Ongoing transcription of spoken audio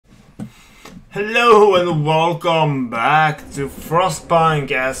Hello and welcome back to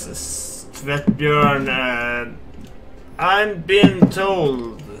Frostpunk as Tvattbjorn. I'm being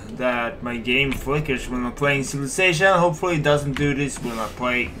told that my game flickers when I'm playing Civilization. Hopefully it doesn't do this when I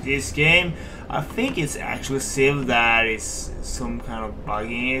play this game. I think it's actually Civ that is some kind of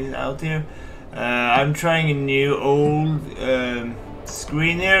bugging it out here. I'm trying a new old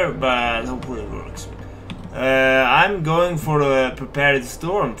screen here, but hopefully it works. I'm going for the prepared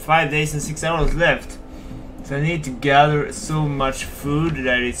storm. 5 days and 6 hours left. So I need to gather so much food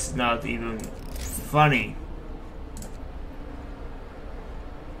that it's not even funny.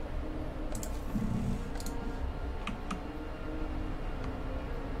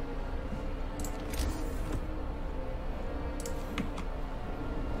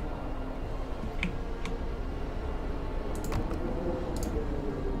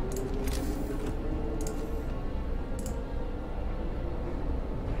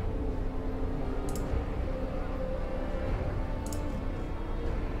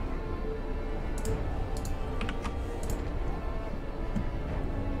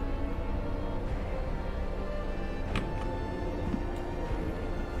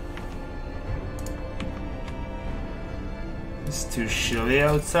 It's too chilly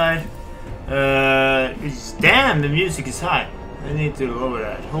outside. Damn, the music is high. I need to lower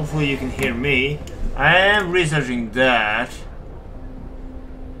that. Hopefully you can hear me. I am researching that.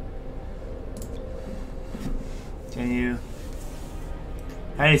 Can you?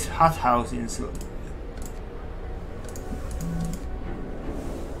 That is hothouse inside.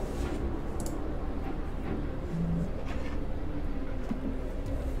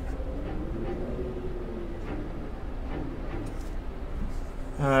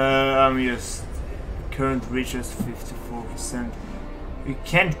 I'm just current reaches 54%. We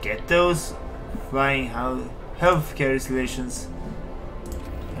can't get those flying healthcare installations.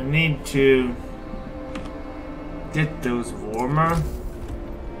 I need to get those warmer.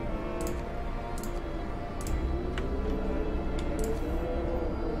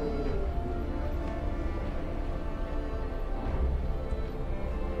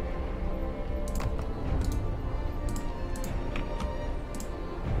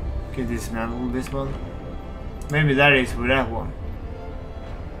 Can dismantle this one? Maybe that is for that one.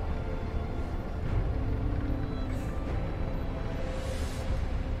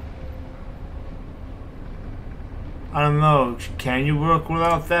 I don't know, can you work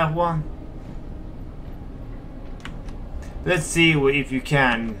without that one? Let's see if you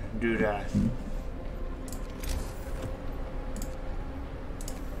can do that.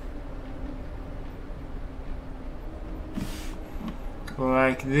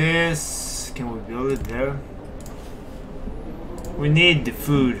 Like this. Can we build it there? We need the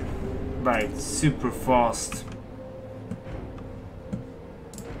food, but it's super fast.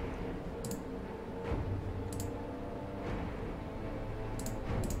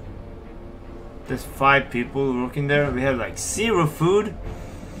 There's 5 people working there. We have like 0 food.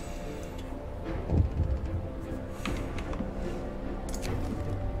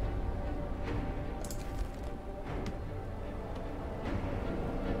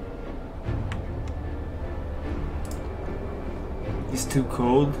 It's too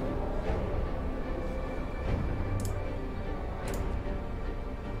cold.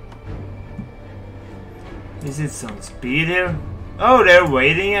 Is it some speed here? Oh, they're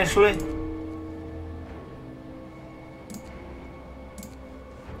waiting actually.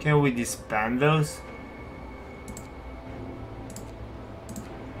 Can we disband those?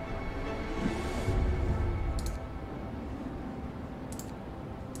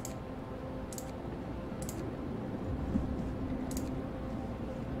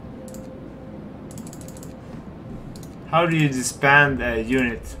 How do you disband a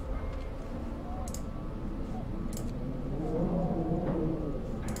unit?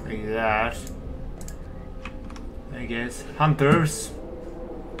 Like that. I guess. Hunters.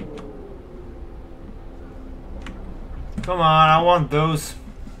 Come on, I want those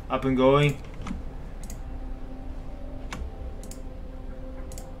up and going.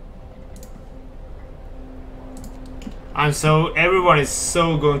 Everyone is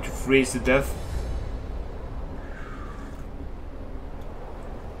so going to freeze to death.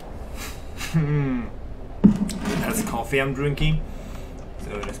 That's coffee I'm drinking,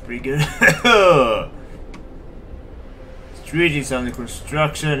 so that's pretty good. Street is under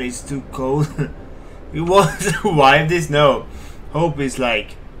construction, it's too cold. We won't survive this? No. Hope is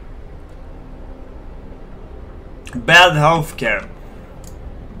like bad healthcare.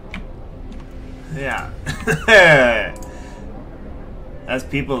 Yeah. That's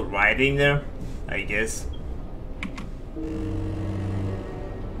people riding there, I guess.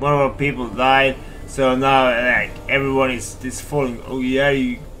 one of our people died, so now like everyone is falling. Oh yeah, are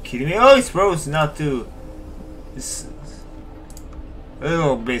you kidding me? Oh, it's frozen now too. It's a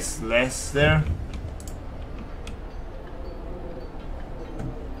little bit less there.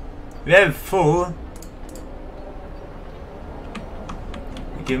 We have full.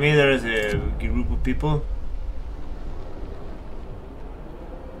 Give me there's a group of people.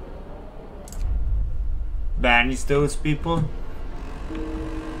 Banish those people.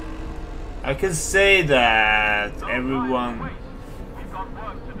 I can say that everyone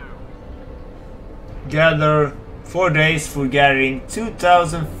gather 4 days for gathering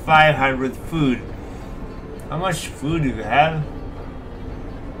 2,500 food. How much food do we have?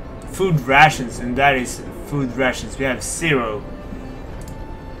 Food rations, and that is food rations. We have 0.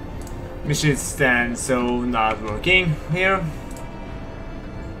 Mission stand, so not working here.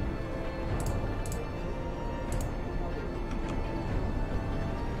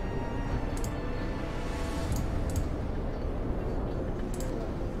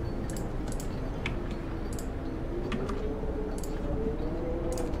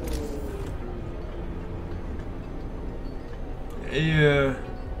 Yeah.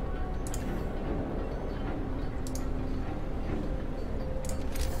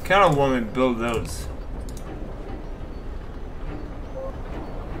 Kind of want to build those.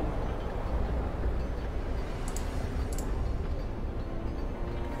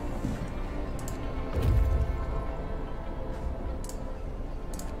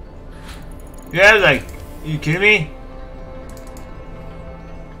 Yeah, like, you kidding me?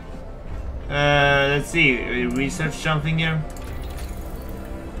 Let's see, research something here.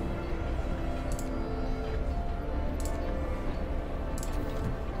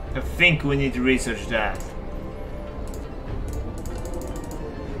 I think we need to research that.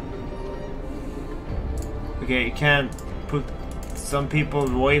 Okay, you can't put some people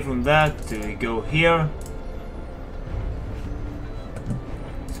away from that to go here.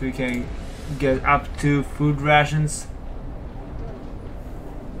 So we can get up to food rations.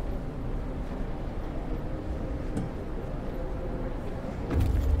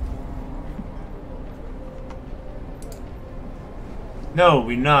 No,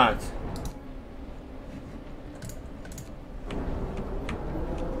 we're not.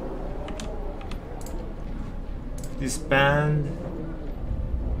 Disband.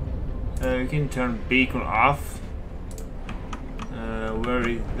 We can turn beacon off. Where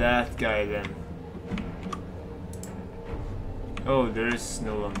is that guy then? Oh, there is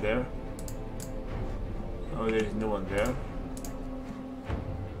no one there. Oh, there is no one there.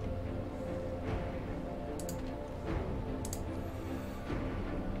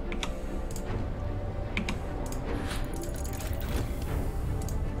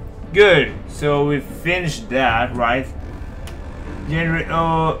 Good. So we finished that, right?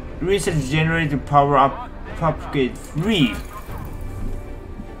 Research generator power up propagate 3.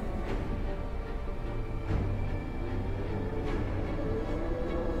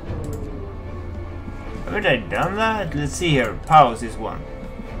 Haven't I done that? Let's see here. Pause this one.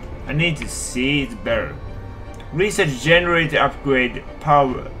 I need to see it better. Research generator upgrade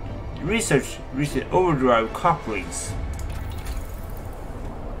power. Research overdrive couplings.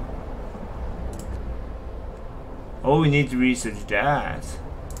 Oh, we need to research that.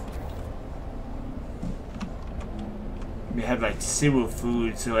 We have like 0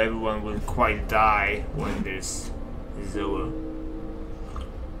 food, so everyone will quite die when this is over.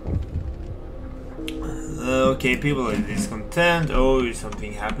 Okay, people are discontent. Oh, is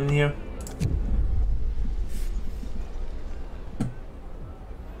something happened here?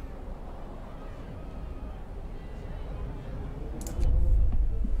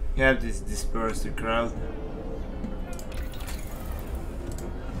 You have this disperse the crowd.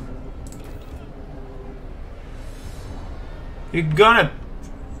 You're gonna...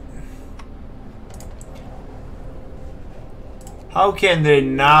 How can there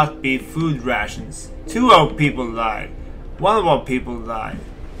not be food rations? 2 of our people died. 1 of our people died.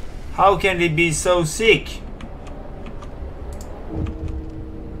 How can they be so sick?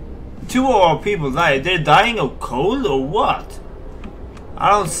 2 of our people died. They're dying of cold or what? I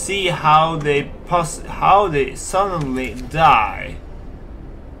don't see how they suddenly die.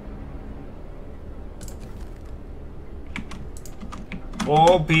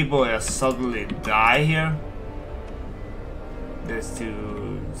 All people suddenly die here. There's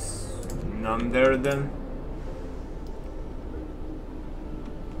none there then.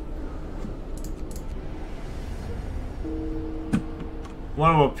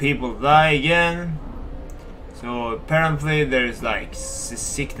 One more people die again. So apparently there's like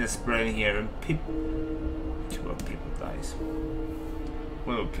sickness spreading here and 2 more people dies.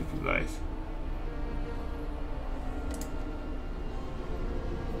 One of people dies.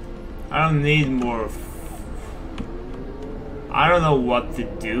 I don't need more. I don't know what to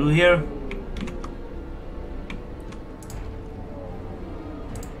do here.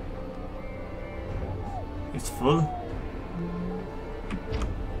 It's full.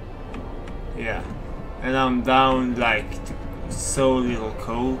 Yeah, and I'm down like so little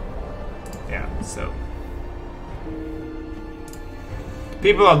coal. Yeah, so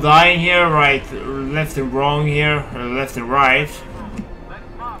people are dying here, right, left and wrong here, or left and right.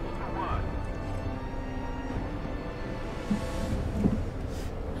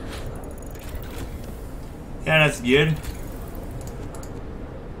 Yeah, that's good.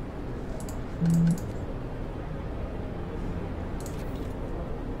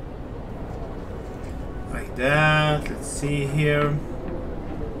 Like that. Let's see here.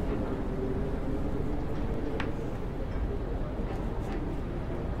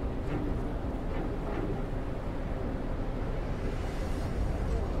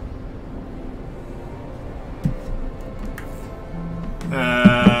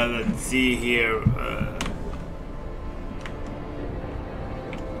 Let's see here.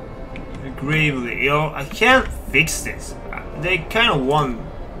 Gravely ill. I can't fix this. They kind of won.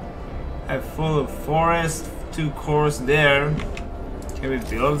 Have full of forest, 2 cores there. Can we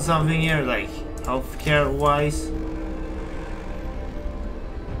build something here, like healthcare wise?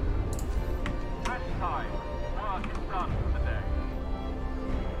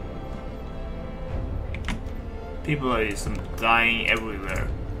 People are just dying everywhere.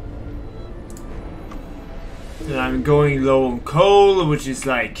 And I'm going low on coal, which is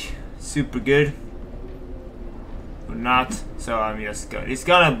like super good. Or not, so I'm just gonna. It's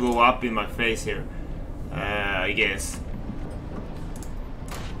gonna blow up in my face here, I guess.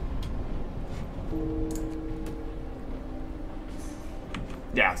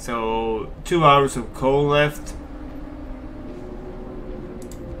 Yeah, so 2 hours of coal left.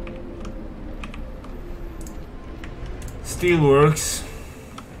 Steelworks.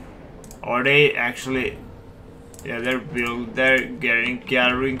 Are they actually? Yeah, they're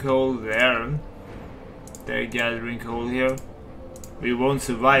gathering coal there. They're gathering coal here. We won't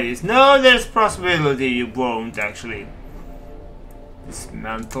survive this. No, there's possibility you won't actually.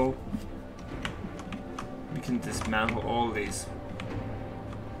 Dismantle. We can dismantle all these.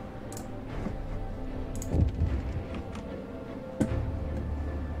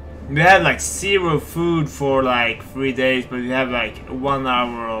 We had like 0 food for like 3 days, but we have like 1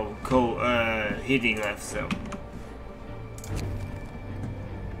 hour of coal heating left, so.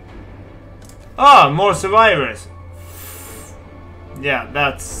 Oh, more survivors! Yeah,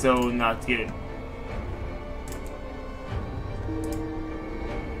 that's so not good.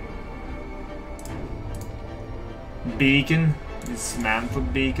 Beacon, dismantle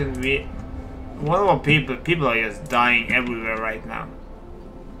beacon. One of our people are just dying everywhere right now.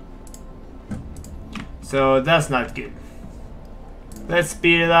 So that's not good. Let's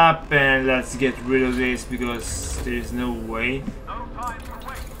speed it up and let's get rid of this because there's no way.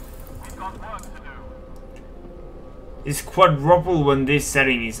 It's quadruple when this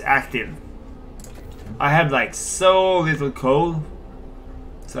setting is active. I have like so little coal,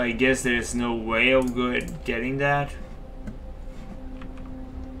 so I guess there's no way of getting that.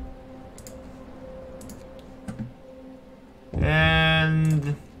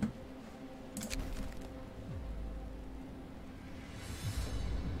 And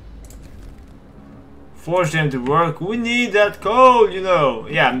force them to work. We need that coal, you know.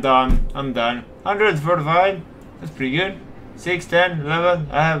 Yeah, I'm done. 135. That's pretty good. 6, 10, 11.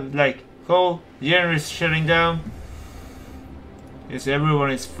 I have like coal. Generator is shutting down. Yes,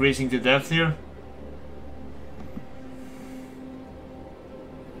 everyone is freezing to death here.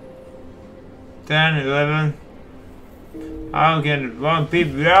 Ten, 11. How can one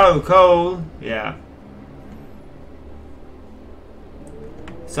people without coal? Yeah.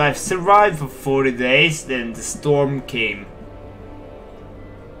 So I've survived for 40 days, then the storm came.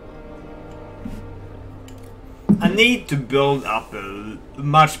 I need to build up a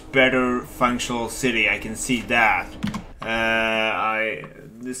much better functional city, I can see that. I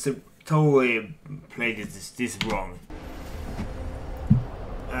totally played this wrong.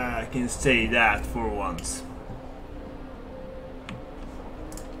 I can say that for once.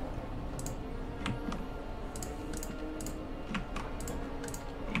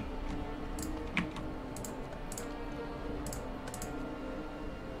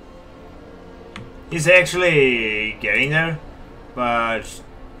 He's actually getting there, but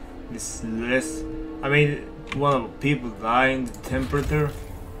it's less. I mean, one of the people dying, the temperature.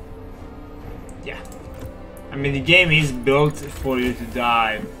 Yeah. I mean, the game is built for you to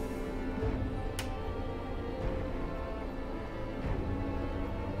die.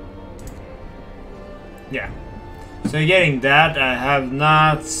 Yeah. So getting that, I have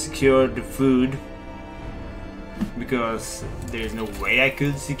not secured the food. Because there's no way I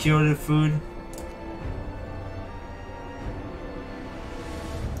could secure the food.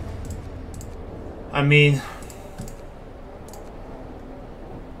 I mean...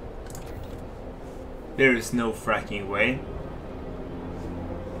 there is no fracking way.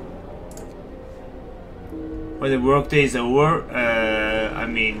 When the workday is over, I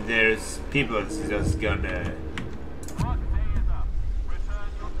mean, there's people that's just gonna...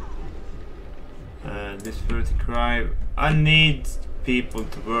 this verticry... I need people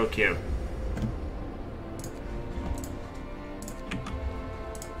to work here.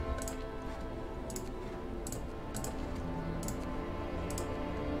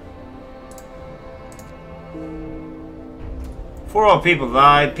 For all people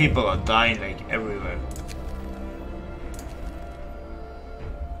died, people are dying like everywhere.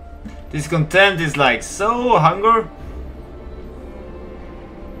 Discontent is like so hunger.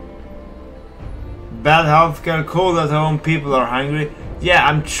 Bad healthcare, cold at home, people are hungry. Yeah,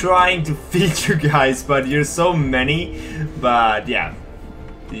 I'm trying to feed you guys, but you're so many. But yeah,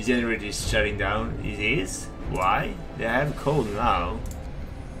 the generator is shutting down. It is? Why? They have cold now.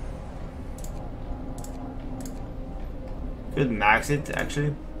 Could max it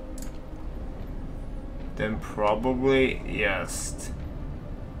actually. Then probably yes.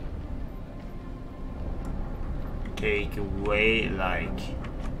 Take away like,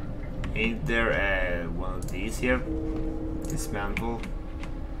 ain't there one of these here? Dismantle.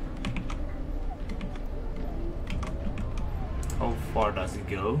 How far does it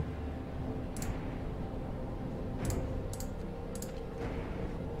go?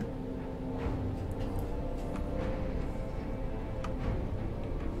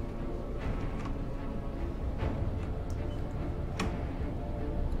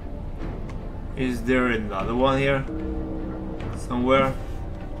 Is there another one here? Somewhere?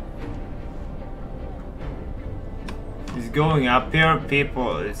 It's going up here,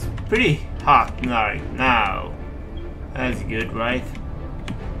 people. It's pretty hot right now. That's good, right?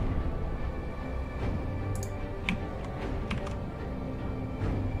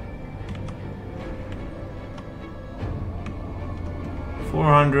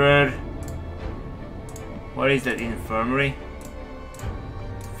 $400. What is that? Infirmary?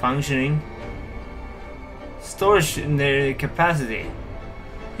 Functioning? Storage in the capacity.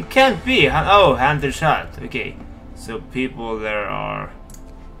 It can't be. Oh, hunter shot. Okay, so people there are.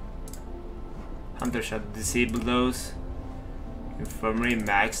 Hunter shot. Disable those. Infirmary.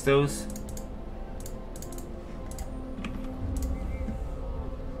 Max those.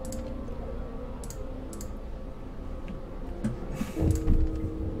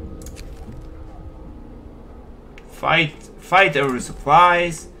 Fight over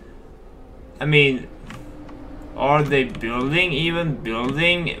supplies. I mean, are they even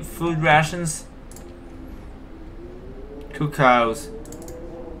building food rations? Cookhouse.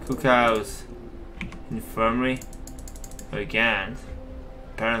 Infirmary. I can't.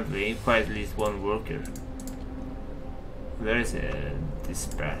 Apparently, quite at least one worker. There is a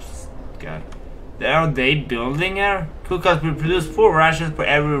dispatch guy. Are they building here? Cookhouse will produce 4 rations per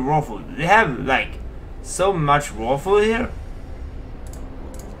every raw food. They have like so much raw food here.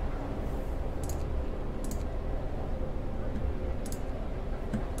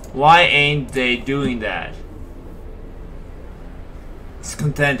 Why ain't they doing that?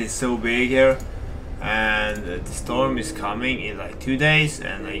 Discontent is so big here, and the storm is coming in like 2 days,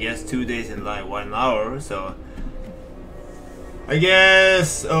 and I guess 2 days in like 1 hour, so I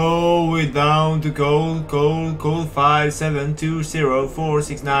guess, oh, we're down to cold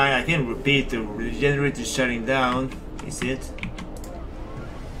 5720469. I can repeat, the generator is shutting down. Is it?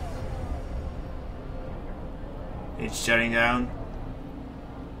 It's shutting down.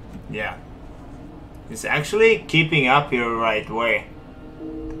 Yeah, it's actually keeping up here right way.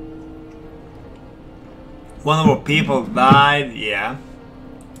 One of our people died, yeah.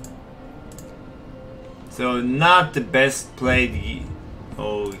 So not the best played.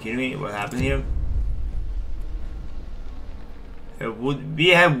 Oh, you kidding me? What happened here?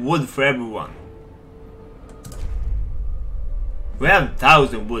 We have wood for everyone. We have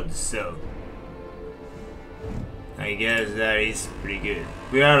 1,000 wood, so I guess that is pretty good.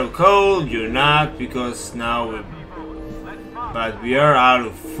 We are out of coal, you're not, because now but we are out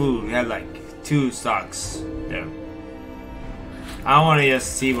of food. We have like 2 stocks there. I want to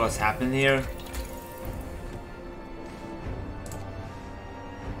just see what's happened here.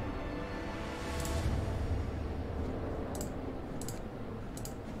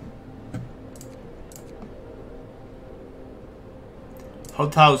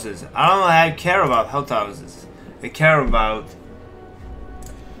 Hot houses. I don't know how I care about hot houses. I care about...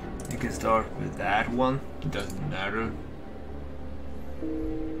 You can start with that one. It doesn't matter.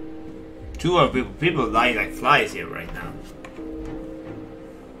 2 of people die like flies here right now.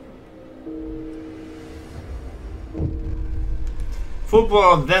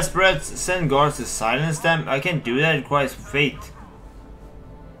 Football desperate, send guards to silence them. I can't do that, it requires fate.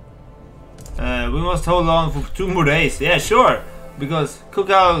 We must hold on for 2 more days. Yeah, sure. Because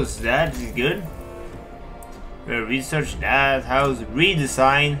cookhouse, that is good. We'll research that house,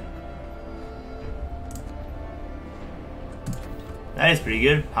 redesign. That is pretty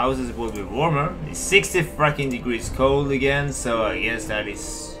good. Houses will be warmer. It's 60 fucking degrees cold again, so I guess that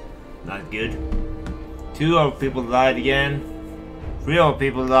is not good. 2 of people died again. 3 of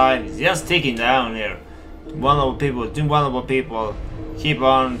people died. It's just ticking down here. 1 of people, 2 of people keep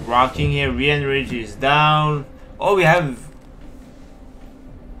on rocking here. Re-energy is down. Oh, we have...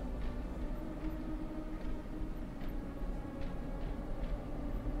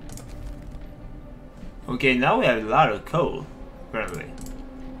 Okay, now we have a lot of coal, apparently.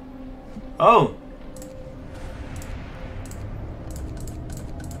 Oh!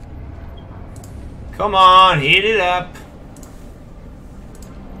 Come on, heat it up!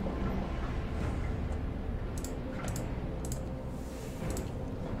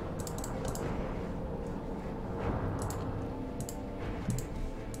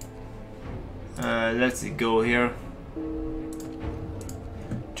 Let's go here.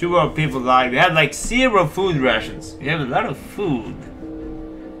 2 more people died. We had like 0 food rations. We have a lot of food.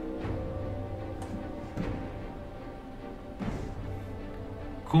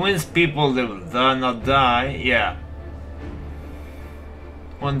 Convince people they will not die. Yeah.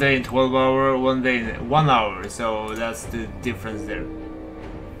 1 day in 12 hours, 1 day in 1 hour. So that's the difference there.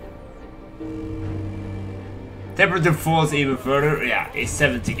 Temperature falls even further. Yeah, it's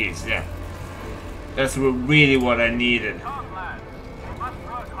 70 degrees. Yeah. That's really what I needed.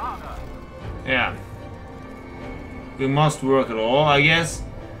 Yeah. We must work at all, I guess.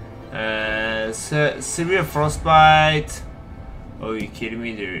 Severe frostbite. Oh, you kidding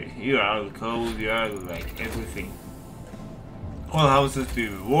me? You're out of cold, you're out of like everything. All houses be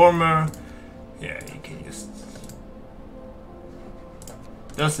warmer. Yeah, you can just...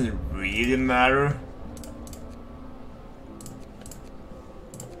 Doesn't really matter.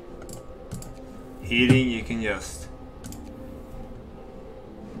 Heating, you can just...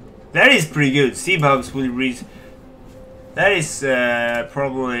 That is pretty good. Sea bubs will reach... That is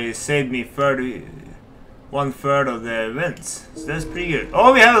probably saved me 1/3 of the events. So that's pretty good.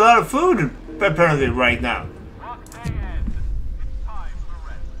 Oh, we have a lot of food apparently right now.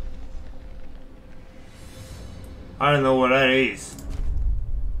 I don't know what that is.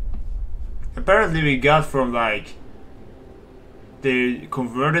 Apparently we got from like... They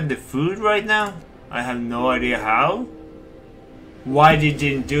converted the food right now. I have no idea how. Why they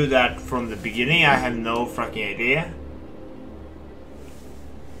didn't do that from the beginning, I have no fucking idea.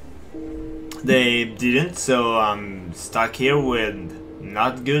 They didn't, so I'm stuck here with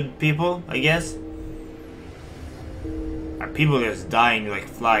not good people, I guess. People just dying like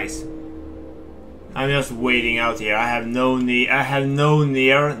flies. I'm just waiting out here. I have no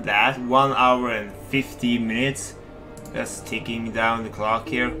near that. 1 hour and 50 minutes. Just ticking down the clock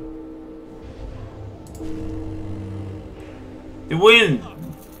here. The wind!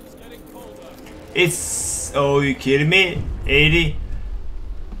 It's... Oh, you kidding me? 80?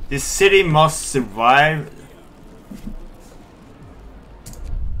 The city must survive.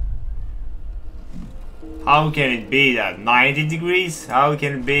 How can it be that? 90 degrees? How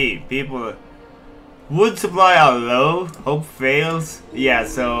can it be? People... Wood supply are low. Hope fails. Yeah,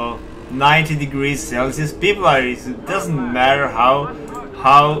 so... 90 degrees Celsius. People are... It doesn't matter how...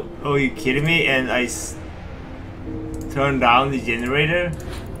 Oh, you kidding me? And I... Turn down the generator.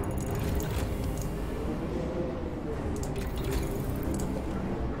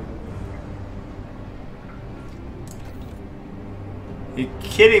 You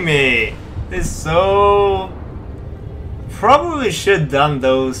kidding me? This is so... Probably should done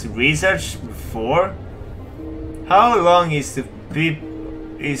those research before. How long is the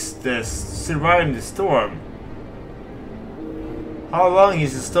surviving the storm? How long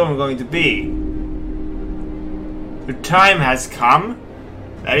is the storm going to be? The time has come.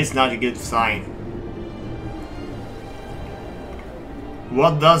 That is not a good sign.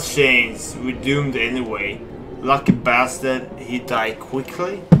 What does change? We're doomed anyway. Lucky bastard, he died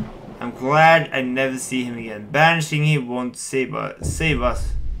quickly. I'm glad I never see him again. Banishing him won't save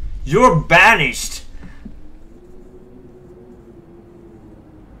us. You're banished!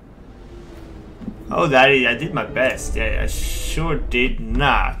 Oh, Daddy, I did my best. Yeah, I sure did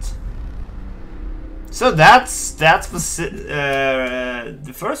not. So that's the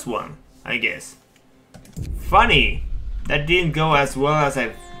first one, I guess. Funny. That didn't go as well as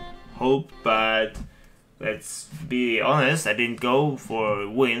I hoped, but let's be honest, I didn't go for a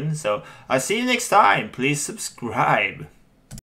win. So I'll see you next time. Please subscribe.